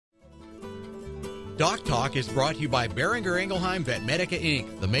DocTalk is brought to you by Boehringer Ingelheim Vetmedica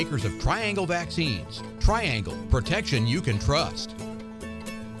Inc., the makers of Triangle Vaccines. Triangle, protection you can trust.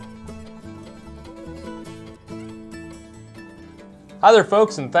 Hi there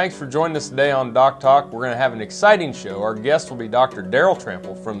folks, and thanks for joining us today on DocTalk. We're going to have an exciting show. Our guest will be Dr. Daryl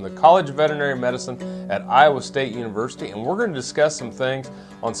Trample from the College of Veterinary Medicine at Iowa State University, and we're going to discuss some things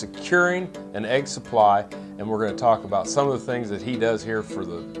on securing an egg supply, and we're going to talk about some of the things that he does here for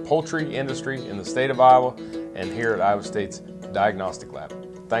the poultry industry in the state of Iowa and here at Iowa State's Diagnostic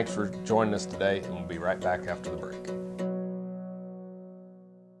Lab. Thanks for joining us today, and we'll be right back after the break.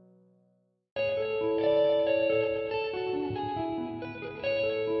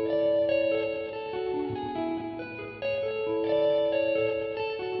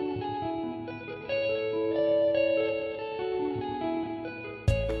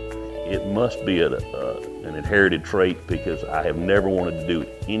 It must be an inherited trait because I have never wanted to do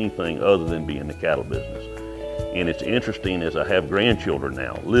anything other than be in the cattle business. And it's interesting as I have grandchildren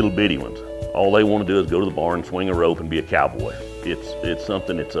now, little bitty ones. All they want to do is go to the barn, swing a rope, and be a cowboy. It's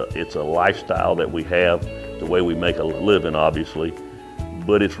something. It's a lifestyle that we have, the way we make a living, obviously.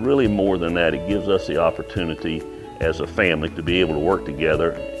 But it's really more than that. It gives us the opportunity as a family to be able to work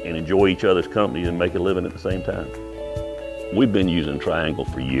together and enjoy each other's company and make a living at the same time. We've been using Triangle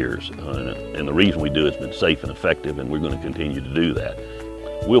for years, and the reason we do it's been safe and effective, and we're going to continue to do that.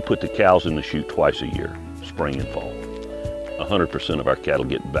 We'll put the cows in the chute twice a year, spring and fall. 100% of our cattle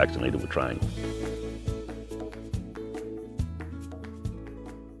get vaccinated with Triangle.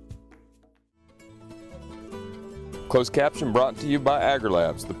 Closed caption brought to you by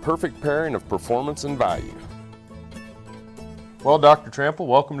AgriLabs, the perfect pairing of performance and value. Well, Dr. Trample,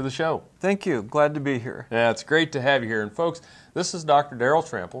 welcome to the show. Thank you. Glad to be here. Yeah, it's great to have you here. And folks, this is Dr. Daryl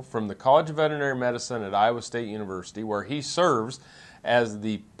Trample from the College of Veterinary Medicine at Iowa State University, where he serves as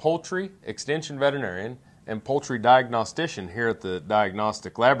the poultry extension veterinarian and poultry diagnostician here at the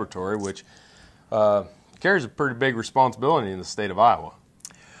Diagnostic Laboratory, which carries a pretty big responsibility in the state of Iowa.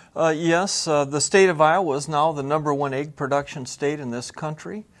 Yes, the state of Iowa is now the #1 egg production state in this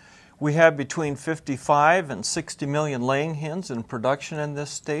country. We have between 55 and 60 million laying hens in production in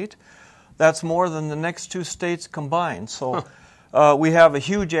this state. That's more than the next two states combined. So we have a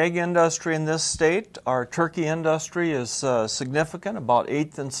huge egg industry in this state. Our turkey industry is significant, about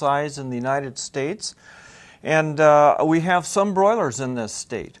 8th in size in the United States. And we have some broilers in this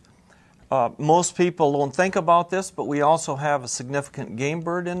state. Most people don't think about this, but we also have a significant game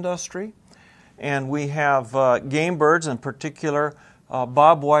bird industry. And we have game birds, in particular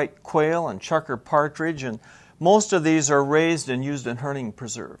bobwhite quail and chucker partridge, and most of these are raised and used in hunting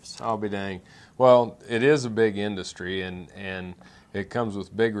preserves. I'll be dang. Well, it is a big industry, and it comes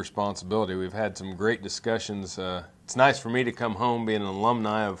with big responsibility. We've had some great discussions. It's nice for me to come home being an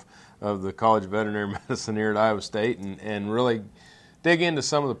alumni of the College of Veterinary Medicine here at Iowa State and really dig into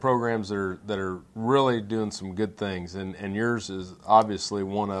some of the programs that are really doing some good things, and yours is obviously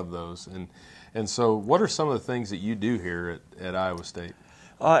one of those. And so what are some of the things that you do here at Iowa State?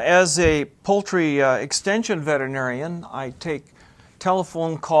 As a poultry extension veterinarian, I take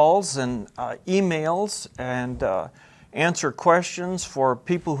telephone calls and emails and answer questions for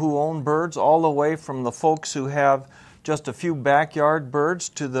people who own birds, all the way from the folks who have just a few backyard birds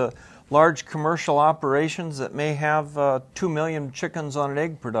to the large commercial operations that may have 2 million chickens on an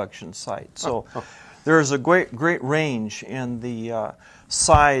egg production site. So there's a great range in the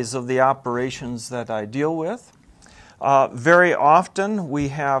size of the operations that I deal with. Very often we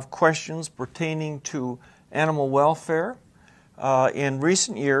have questions pertaining to animal welfare. In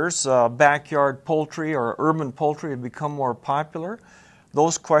recent years, backyard poultry or urban poultry have become more popular.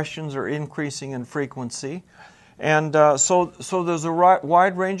 Those questions are increasing in frequency. And so there's a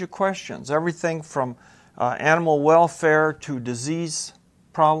wide range of questions, everything from animal welfare to disease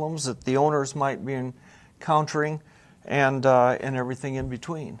problems that the owners might be encountering, and everything in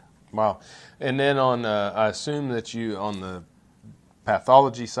between. Wow. And then I assume that you, on the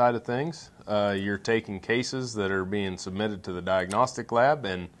pathology side of things, you're taking cases that are being submitted to the diagnostic lab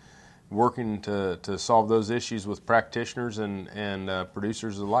and working to solve those issues with practitioners and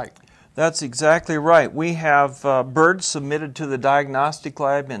producers alike. That's exactly right. We have birds submitted to the diagnostic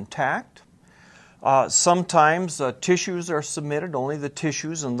lab intact. Sometimes tissues are submitted, only the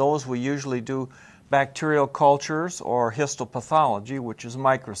tissues, and those we usually do bacterial cultures or histopathology, which is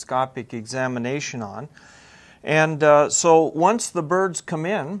microscopic examination on. And so once the birds come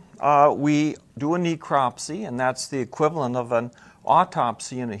in, we do a necropsy, and that's the equivalent of an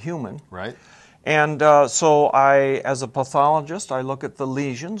autopsy in a human. Right. And so as a pathologist, I look at the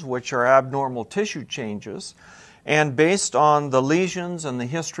lesions, which are abnormal tissue changes. And based on the lesions and the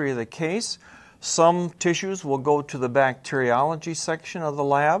history of the case, Some tissues will go to the bacteriology section of the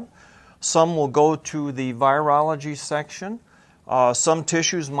lab. Some will go to the virology section. Some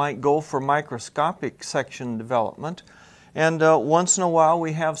tissues might go for microscopic section development. And once in a while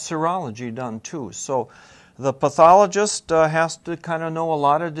we have serology done too. So the pathologist has to kind of know a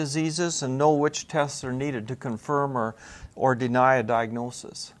lot of diseases and know which tests are needed to confirm or deny a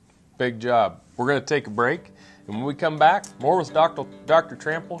diagnosis. Big job. We're going to take a break, and when we come back, more with Dr.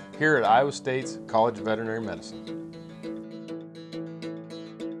 Trample here at Iowa State's College of Veterinary Medicine.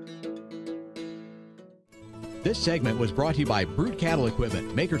 This segment was brought to you by Brute Cattle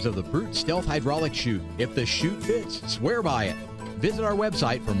Equipment, makers of the Brute Stealth Hydraulic Chute. If the chute fits, swear by it. Visit our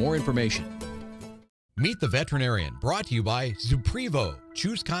website for more information. Meet the Veterinarian, brought to you by Zuprevo.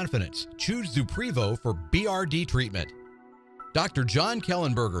 Choose confidence. Choose Zuprevo for BRD treatment. Dr. John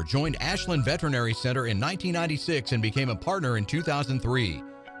Kellenberger joined Ashland Veterinary Center in 1996 and became a partner in 2003.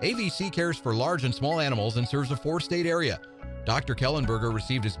 AVC cares for large and small animals and serves a 4-state area. Dr. Kellenberger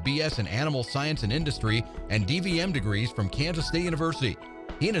received his BS in Animal Science and Industry and DVM degrees from Kansas State University.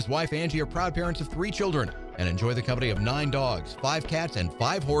 He and his wife Angie are proud parents of 3 children and enjoy the company of 9 dogs, 5 cats, and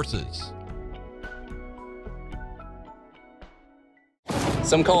 5 horses.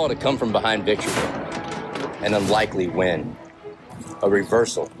 Some call it a come-from-behind victory, an unlikely win, a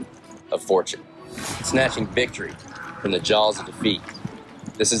reversal of fortune, snatching victory from the jaws of defeat.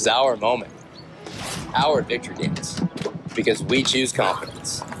 This is our moment, our victory dance, because we choose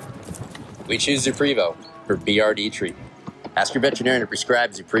confidence. We choose Zuprevo for BRD treatment. Ask your veterinarian to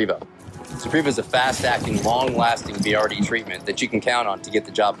prescribe Zuprevo. Zuprevo is a fast-acting, long-lasting BRD treatment that you can count on to get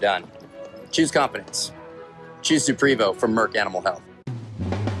the job done. Choose confidence. Choose Zuprevo from Merck Animal Health.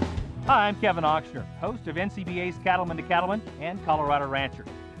 Hi, I'm Kevin Ochsner, host of NCBA's Cattleman to Cattleman and Colorado Rancher.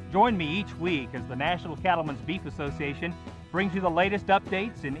 Join me each week as the National Cattlemen's Beef Association brings you the latest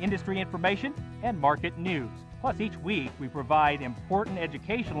updates in industry information and market news. Plus, each week we provide important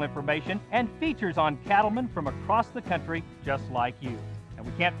educational information and features on cattlemen from across the country just like you. And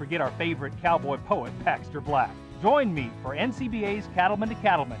we can't forget our favorite cowboy poet, Baxter Black. Join me for NCBA's Cattleman to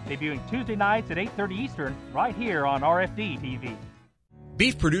Cattleman, debuting Tuesday nights at 8:30 Eastern, right here on RFD TV.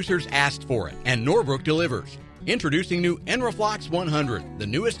 Beef producers asked for it, and Norbrook delivers. Introducing new Enroflox 100, the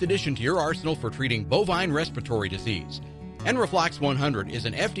newest addition to your arsenal for treating bovine respiratory disease. Enroflox 100 is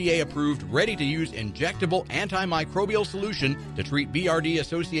an FDA-approved, ready-to-use injectable antimicrobial solution to treat BRD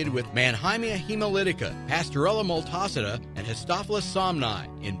associated with Mannheimia hemolytica, Pasteurella multocida, and Histophilus somni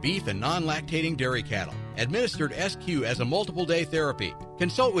in beef and non-lactating dairy cattle. Administered SQ as a multiple-day therapy.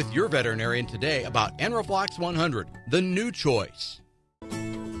 Consult with your veterinarian today about Enroflox 100, the new choice.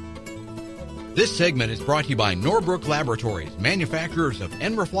 This segment is brought to you by Norbrook Laboratories, manufacturers of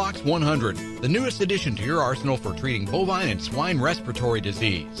Enroflox 100, the newest addition to your arsenal for treating bovine and swine respiratory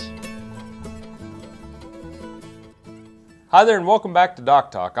disease. Hi there and welcome back to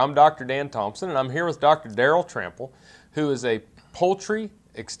DocTalk. I'm Dr. Dan Thompson and I'm here with Dr. Daryl Trample, who is a poultry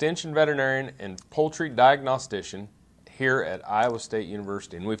extension veterinarian and poultry diagnostician here at Iowa State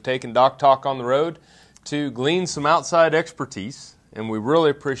University. And we've taken DocTalk on the road to glean some outside expertise, and we really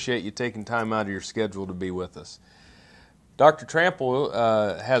appreciate you taking time out of your schedule to be with us. Dr. Trample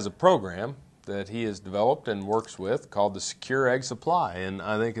has a program that he has developed and works with called the Secure Egg Supply, and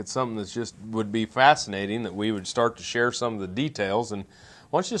I think it's something that just would be fascinating that we would start to share some of the details. And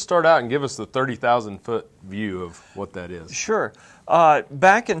why don't you start out and give us the 30,000-foot view of what that is? Sure.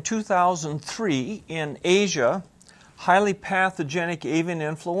 Back in 2003 in Asia, highly pathogenic avian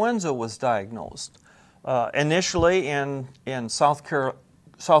influenza was diagnosed. Initially in South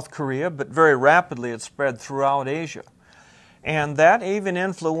Korea, but very rapidly it spread throughout Asia. And that avian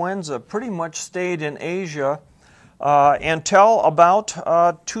influenza pretty much stayed in Asia until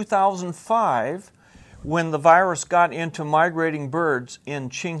about 2005, when the virus got into migrating birds in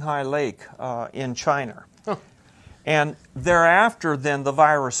Qinghai Lake in China. Huh. And thereafter, then the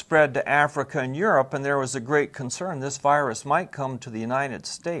virus spread to Africa and Europe, and there was a great concern this virus might come to the United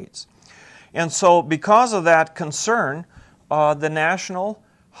States. And so because of that concern, the National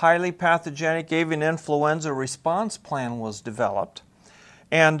Highly Pathogenic Avian Influenza Response Plan was developed.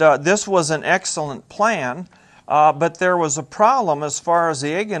 And this was an excellent plan, but there was a problem as far as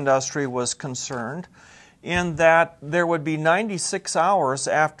the egg industry was concerned, in that there would be 96 hours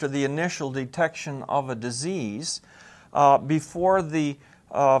after the initial detection of a disease before the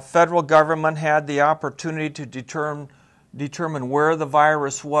federal government had the opportunity to determine where the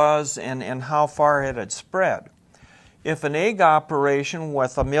virus was and how far it had spread. If an egg operation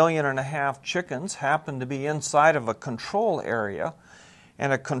with 1.5 million chickens happened to be inside of a control area,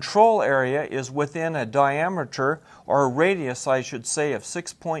 and a control area is within a diameter, or a radius, I should say, of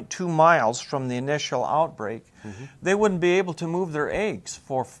 6.2 miles from the initial outbreak, they wouldn't be able to move their eggs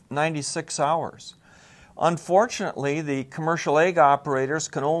for 96 hours. Unfortunately, the commercial egg operators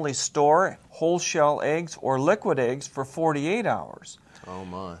can only store whole shell eggs or liquid eggs for 48 hours. Oh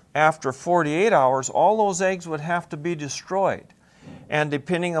my. After 48 hours, all those eggs would have to be destroyed. And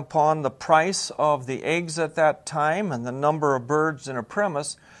depending upon the price of the eggs at that time and the number of birds in a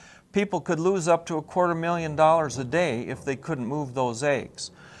premise, people could lose up to $250,000 a day if they couldn't move those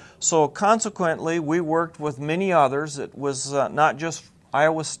eggs. So consequently, we worked with many others. It was not just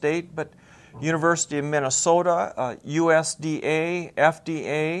Iowa State, but University of Minnesota, USDA,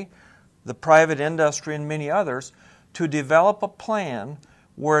 FDA, the private industry, and many others, to develop a plan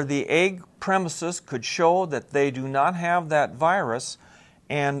where the egg premises could show that they do not have that virus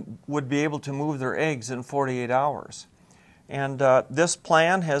and would be able to move their eggs in 48 hours. And this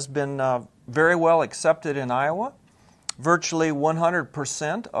plan has been very well accepted in Iowa. Virtually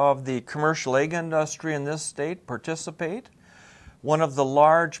 100% of the commercial egg industry in this state participate. One of the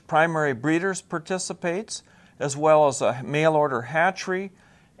large primary breeders participates, as well as a mail-order hatchery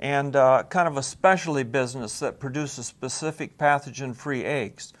and kind of a specialty business that produces specific pathogen-free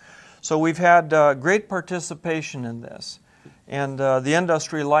eggs. So we've had great participation in this. And the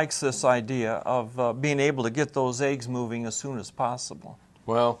industry likes this idea of being able to get those eggs moving as soon as possible.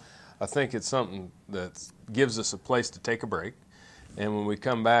 Well, I think it's something that gives us a place to take a break. And when we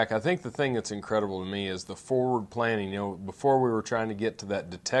come back, I think the thing that's incredible to me is the forward planning. You know, before we were trying to get to that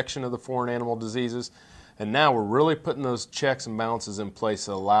detection of the foreign animal diseases, and now we're really putting those checks and balances in place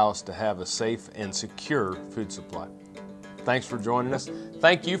that allow us to have a safe and secure food supply. Thanks for joining us.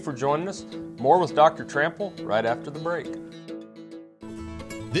 Thank you for joining us. More with Dr. Trample right after the break.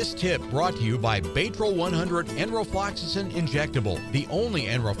 This tip brought to you by Batril 100 Enrofloxacin Injectable. The only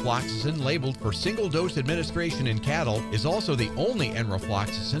enrofloxacin labeled for single-dose administration in cattle is also the only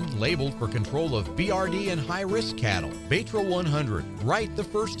enrofloxacin labeled for control of BRD in high-risk cattle. Batril 100, right the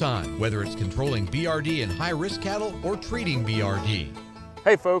first time, whether it's controlling BRD in high-risk cattle or treating BRD.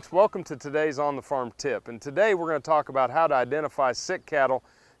 Hey folks, welcome to today's On the Farm tip. And today we're going to talk about how to identify sick cattle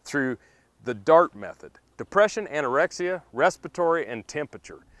through the DART method. Depression, anorexia, respiratory, and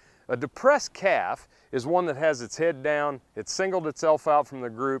temperature. A depressed calf is one that has its head down, it's singled itself out from the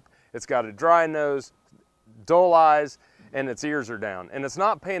group, it's got a dry nose, dull eyes, and its ears are down, and it's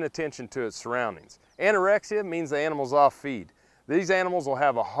not paying attention to its surroundings. Anorexia means the animal's off feed. These animals will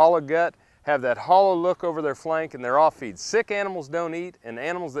have a hollow gut, have that hollow look over their flank, and they're off feed. Sick animals don't eat, and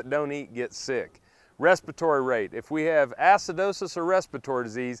animals that don't eat get sick. Respiratory rate. If we have acidosis or respiratory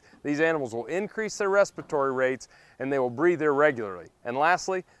disease, these animals will increase their respiratory rates and they will breathe irregularly. And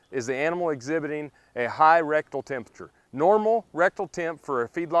lastly, is the animal exhibiting a high rectal temperature. Normal rectal temp for a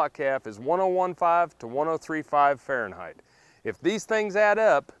feedlot calf is 1015 to 1035 Fahrenheit. If these things add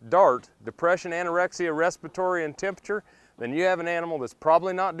up, DART, depression, anorexia, respiratory, and temperature, then you have an animal that's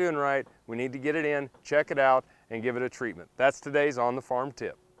probably not doing right. We need to get it in, check it out, and give it a treatment. That's today's On the Farm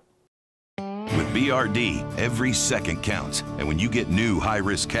tip. With BRD, every second counts. And when you get new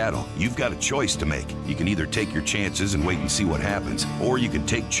high-risk cattle, you've got a choice to make. You can either take your chances and wait and see what happens, or you can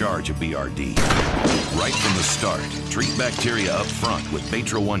take charge of BRD. Right from the start, treat bacteria up front with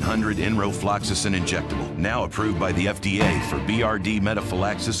Batril 100 Enrofloxacin Injectable, now approved by the FDA for BRD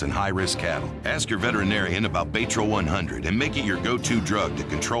metaphylaxis in high-risk cattle. Ask your veterinarian about Batril 100 and make it your go-to drug to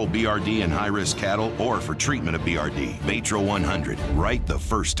control BRD in high-risk cattle or for treatment of BRD. Batril 100, right the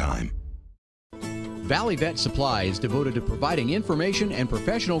first time. Valley Vet Supply is devoted to providing information and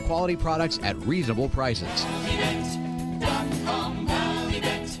professional quality products at reasonable prices. ValleyVet.com,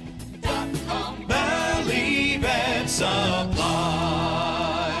 ValleyVet.com, Valley Vet Supply.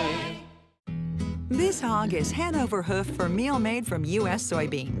 This hog is Hanover hoof for meal made from U.S.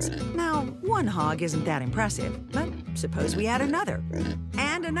 soybeans. Now, one hog isn't that impressive, but suppose we add another,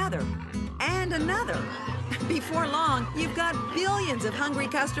 and another, and another. Before long, you've got billions of hungry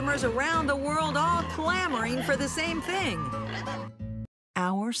customers around the world all clamoring for the same thing.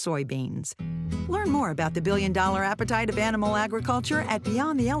 Our soybeans. Learn more about the billion-dollar appetite of animal agriculture at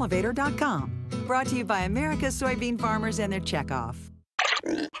BeyondTheElevator.com. Brought to you by America's soybean farmers and their checkoff.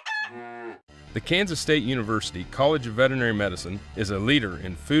 The Kansas State University College of Veterinary Medicine is a leader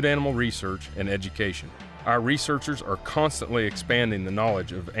in food animal research and education. Our researchers are constantly expanding the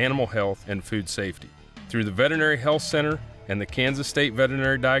knowledge of animal health and food safety. Through the Veterinary Health Center and the Kansas State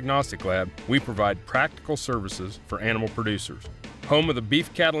Veterinary Diagnostic Lab, we provide practical services for animal producers. Home of the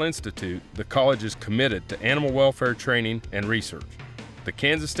Beef Cattle Institute, the college is committed to animal welfare training and research. The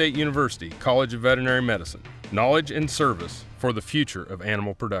Kansas State University College of Veterinary Medicine, knowledge and service for the future of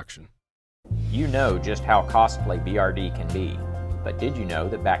animal production. You know just how costly BRD can be, but did you know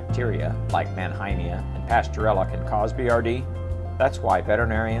that bacteria like Mannheimia and Pasteurella can cause BRD? That's why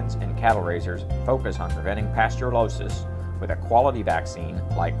veterinarians and cattle raisers focus on preventing pasteurellosis with a quality vaccine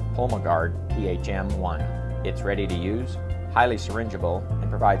like Pulmogard PHM1. It's ready to use, highly syringeable,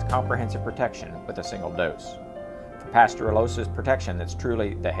 and provides comprehensive protection with a single dose. For pasteurellosis protection that's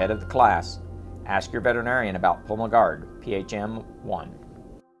truly the head of the class, ask your veterinarian about Pulmogard PHM1.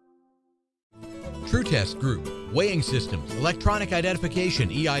 TrueTest Group, weighing systems, electronic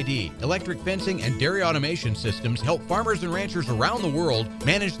identification EID, electric fencing, and dairy automation systems help farmers and ranchers around the world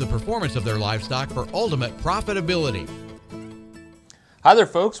manage the performance of their livestock for ultimate profitability. Hi there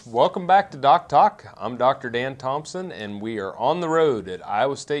folks, welcome back to DocTalk. I'm Dr. Dan Thompson and we are on the road at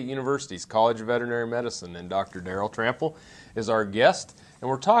Iowa State University's College of Veterinary Medicine, and Dr. Darrell Trample is our guest, and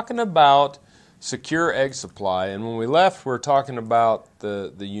we're talking about secure egg supply. And when we left, we were talking about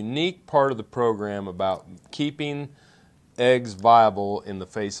the unique part of the program about keeping eggs viable in the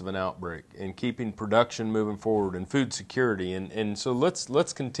face of an outbreak and keeping production moving forward and food security. And so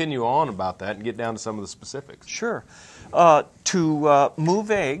let's continue on about that and get down to some of the specifics. Sure. To move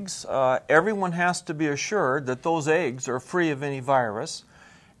eggs, everyone has to be assured that those eggs are free of any virus,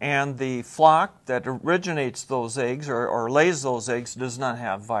 and the flock that originates those eggs or lays those eggs does not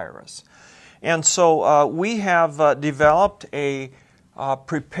have virus. And so we have developed a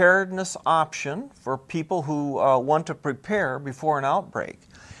preparedness option for people who want to prepare before an outbreak.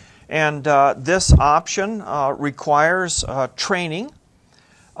 And this option requires training.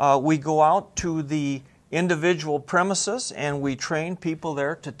 We go out to the individual premises and we train people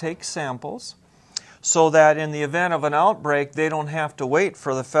there to take samples so that in the event of an outbreak they don't have to wait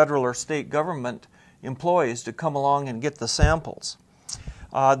for the federal or state government employees to come along and get the samples.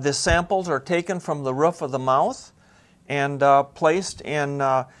 The samples are taken from the roof of the mouth and placed in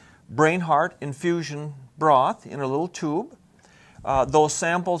brain heart infusion broth in a little tube. Those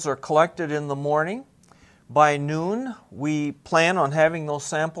samples are collected in the morning. By noon, we plan on having those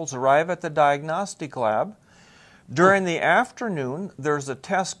samples arrive at the diagnostic lab. During the afternoon, there's a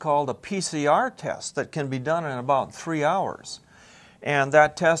test called a PCR test that can be done in about 3 hours. And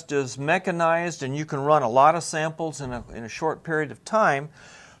that test is mechanized and you can run a lot of samples in a short period of time.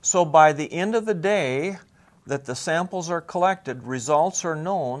 So by the end of the day that the samples are collected, results are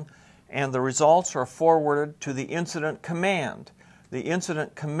known and the results are forwarded to the incident command. The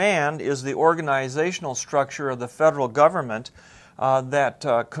incident command is the organizational structure of the federal government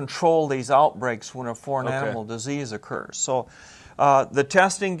that control these outbreaks when a foreign animal disease occurs. So the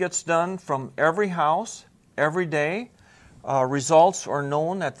testing gets done from every house, every day. Results are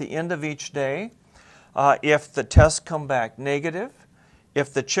known at the end of each day. If the tests come back negative,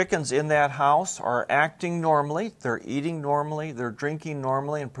 if the chickens in that house are acting normally, they're eating normally, they're drinking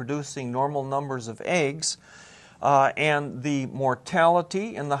normally and producing normal numbers of eggs, and the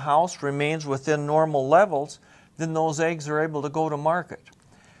mortality in the house remains within normal levels, then those eggs are able to go to market.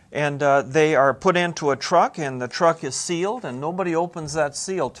 And they are put into a truck, and the truck is sealed, and nobody opens that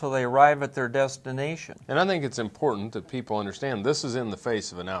seal till they arrive at their destination. And I think it's important that people understand this is in the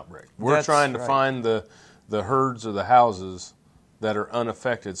face of an outbreak. We're trying to find the herds or the houses that are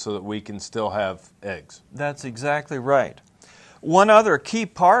unaffected so that we can still have eggs. That's exactly right. One other key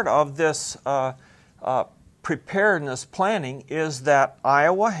part of this preparedness planning is that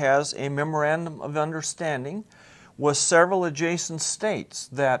Iowa has a memorandum of understanding with several adjacent states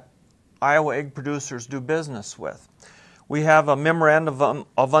that Iowa egg producers do business with. We have a memorandum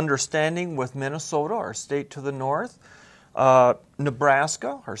of understanding with Minnesota, our state to the north,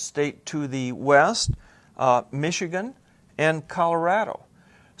 Nebraska, our state to the west, Michigan, and Colorado.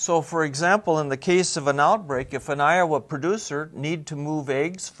 So for example, in the case of an outbreak, if an Iowa producer need to move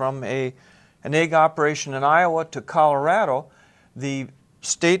eggs from an egg operation in Iowa to Colorado, the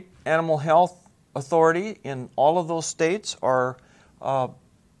state animal health authority in all of those states are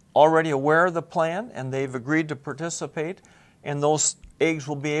already aware of the plan and they've agreed to participate, and those eggs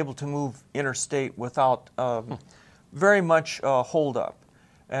will be able to move interstate without very much hold up.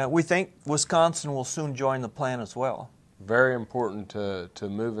 We think Wisconsin will soon join the plan as well. Very important to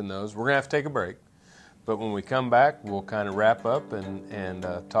move in those. We're going to have to take a break, but when we come back, we'll kind of wrap up and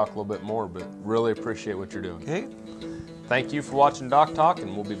talk a little bit more, but really appreciate what you're doing. Okay. Thank you for watching DocTalk,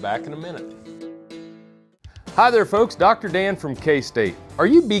 and we'll be back in a minute. Hi there folks, Dr. Dan from K-State. Are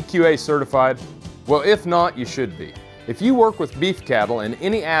you BQA certified? Well, if not, you should be. If you work with beef cattle in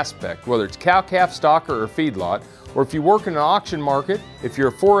any aspect, whether it's cow-calf, stocker, or feedlot, or if you work in an auction market, if you're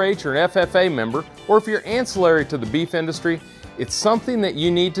a 4-H or an FFA member, or if you're ancillary to the beef industry, it's something that you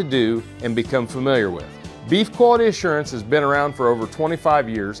need to do and become familiar with. Beef quality assurance has been around for over 25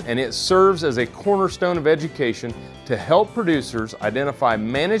 years, and it serves as a cornerstone of education to help producers identify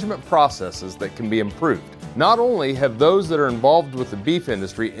management processes that can be improved. Not only have those that are involved with the beef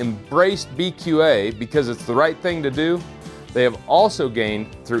industry embraced BQA because it's the right thing to do, they have also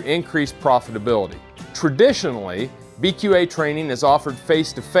gained through increased profitability. Traditionally, BQA training is offered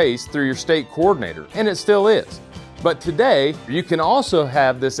face-to-face through your state coordinator, and it still is. But today, you can also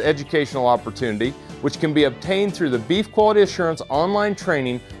have this educational opportunity, which can be obtained through the Beef Quality Assurance online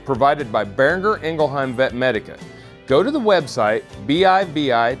training provided by Boehringer Ingelheim Vet Medica. Go to the website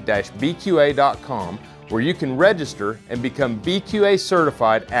bivi-bqa.com where you can register and become BQA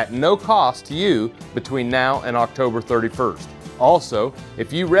certified at no cost to you between now and October 31st. Also,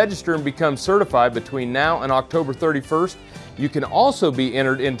 if you register and become certified between now and October 31st, you can also be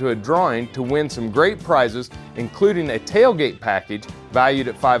entered into a drawing to win some great prizes, including a tailgate package valued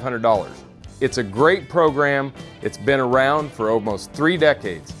at $500. It's a great program. It's been around for almost 3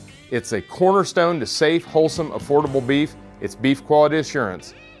 decades. It's a cornerstone to safe, wholesome, affordable beef. It's Beef Quality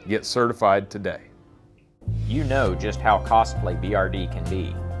Assurance. Get certified today. You know just how costly BRD can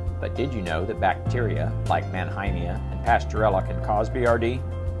be, but did you know that bacteria like Mannheimia and Pasteurella can cause BRD?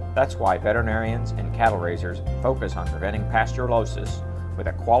 That's why veterinarians and cattle raisers focus on preventing pasteurellosis with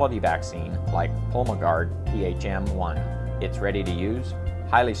a quality vaccine like Pulmogard PHM1. It's ready to use,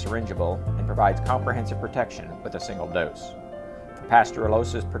 highly syringeable, and provides comprehensive protection with a single dose. For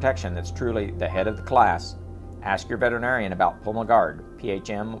pasteurellosis protection that's truly the head of the class, ask your veterinarian about Pulmogard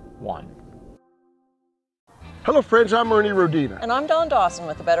PHM1. Hello friends, I'm Ernie Rodina. And I'm Dawn Dawson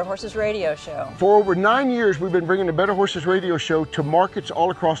with the Better Horses Radio Show. For over 9 years, we've been bringing the Better Horses Radio Show to markets all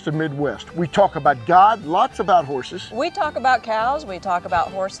across the Midwest. We talk about God, lots about horses. We talk about cows, we talk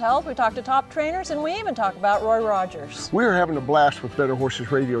about horse health, we talk to top trainers, and we even talk about Roy Rogers. We're having a blast with Better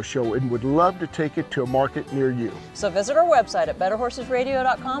Horses Radio Show and would love to take it to a market near you. So visit our website at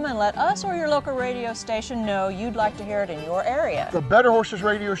betterhorsesradio.com and let us or your local radio station know you'd like to hear it in your area. The Better Horses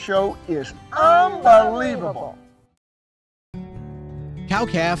Radio Show is unbelievable.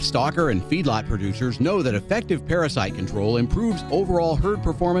 Cow-calf, stocker, and feedlot producers know that effective parasite control improves overall herd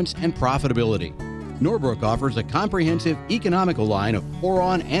performance and profitability. Norbrook offers a comprehensive, economical line of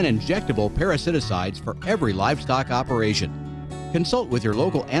pour-on and injectable parasiticides for every livestock operation. Consult with your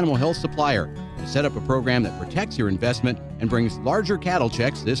local animal health supplier to set up a program that protects your investment and brings larger cattle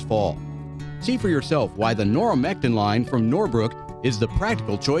checks this fall. See for yourself why the Noromectin line from Norbrook is the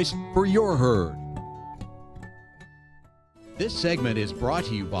practical choice for your herd. This segment is brought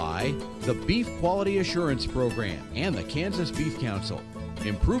to you by the Beef Quality Assurance Program and the Kansas Beef Council,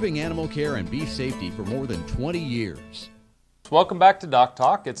 improving animal care and beef safety for more than 20 years. Welcome back to Doc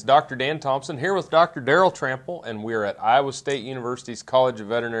Talk. It's Dr. Dan Thompson here with Dr. Daryl Trample, and we're at Iowa State University's College of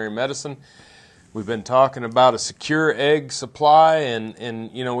Veterinary Medicine. We've been talking about a secure egg supply,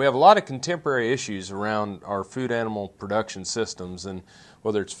 and you know, we have a lot of contemporary issues around our food animal production systems, and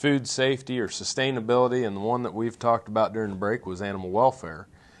whether it's food safety or sustainability, and the one that we've talked about during the break was animal welfare.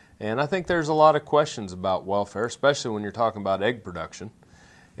 And I think there's a lot of questions about welfare, especially when you're talking about egg production.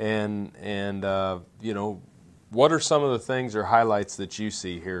 And you know, what are some of the things or highlights that you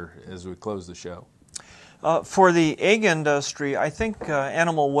see here as we close the show? For the egg industry, I think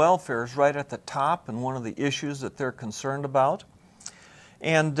animal welfare is right at the top and one of the issues that they're concerned about.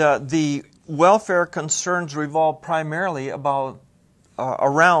 And the welfare concerns revolve primarily about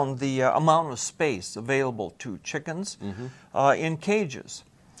around the amount of space available to chickens in cages.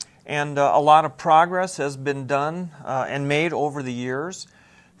 And a lot of progress has been done and made over the years.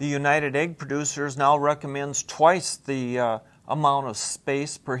 The United Egg Producers now recommends twice the amount of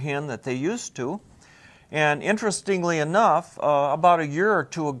space per hen that they used to. And interestingly enough, about a year or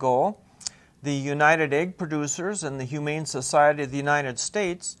two ago, the United Egg Producers and the Humane Society of the United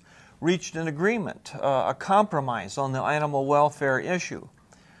States reached an agreement, a compromise on the animal welfare issue.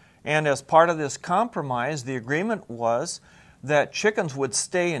 And as part of this compromise, the agreement was that chickens would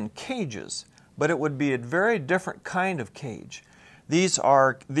stay in cages, but it would be a very different kind of cage. These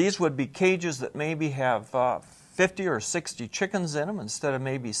would be cages that maybe have 50 or 60 chickens in them instead of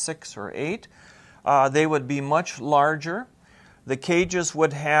maybe 6 or 8. They would be much larger. The cages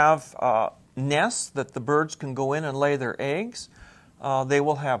would have nests that the birds can go in and lay their eggs. They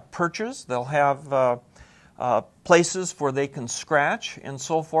will have perches. They'll have places where they can scratch and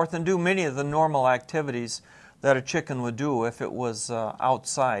so forth and do many of the normal activities that a chicken would do if it was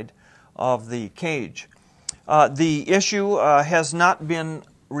outside of the cage. The issue has not been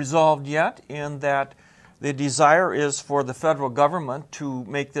resolved yet, in that the desire is for the federal government to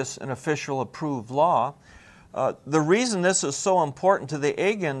make this an official approved law. The reason this is so important to the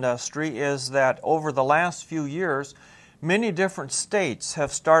egg industry is that over the last few years, many different states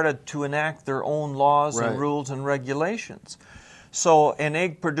have started to enact their own laws and rules and regulations. So an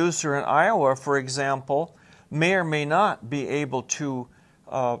egg producer in Iowa, for example, may or may not be able to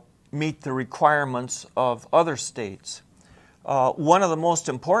meet the requirements of other states. One of the most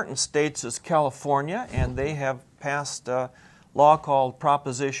important states is California, and they have passed a law called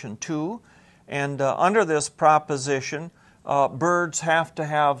Proposition 2. And under this proposition, birds have to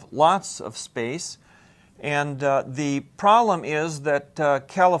have lots of space. And the problem is that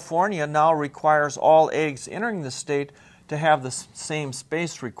California now requires all eggs entering the state to have the same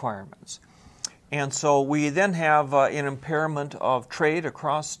space requirements. And so we then have an impairment of trade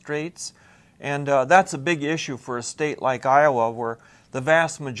across states. And that's a big issue for a state like Iowa, where the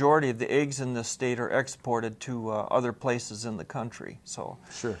vast majority of the eggs in this state are exported to other places in the country. So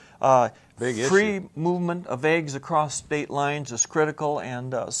sure. Big free issue. Movement of eggs across state lines is critical,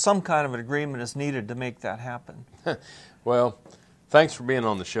 and some kind of an agreement is needed to make that happen. Well, thanks for being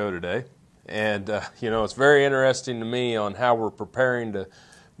on the show today. And, you know, it's very interesting to me on how we're preparing to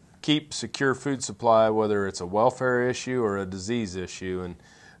keep secure food supply, whether it's a welfare issue or a disease issue, and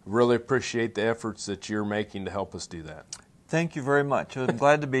really appreciate the efforts that you're making to help us do that. Thank you very much. I'm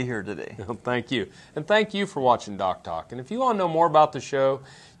glad to be here today. Thank you. And thank you for watching DocTalk. And if you want to know more about the show,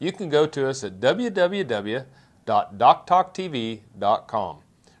 you can go to us at www.doctalktv.com.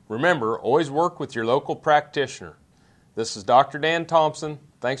 Remember, always work with your local practitioner. This is Dr. Dan Thompson.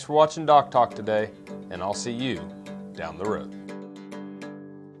 Thanks for watching DocTalk today, and I'll see you down the road.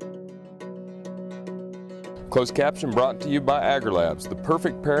 Closed caption brought to you by AgriLabs, the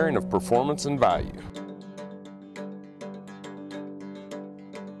perfect pairing of performance and value.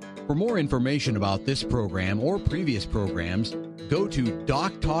 For more information about this program or previous programs, go to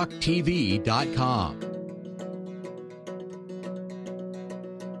DocTalkTV.com.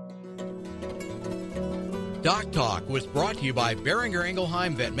 DocTalk was brought to you by Boehringer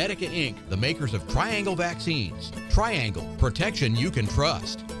Ingelheim Vetmedica Inc., the makers of Triangle vaccines. Triangle, protection you can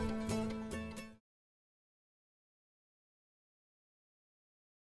trust.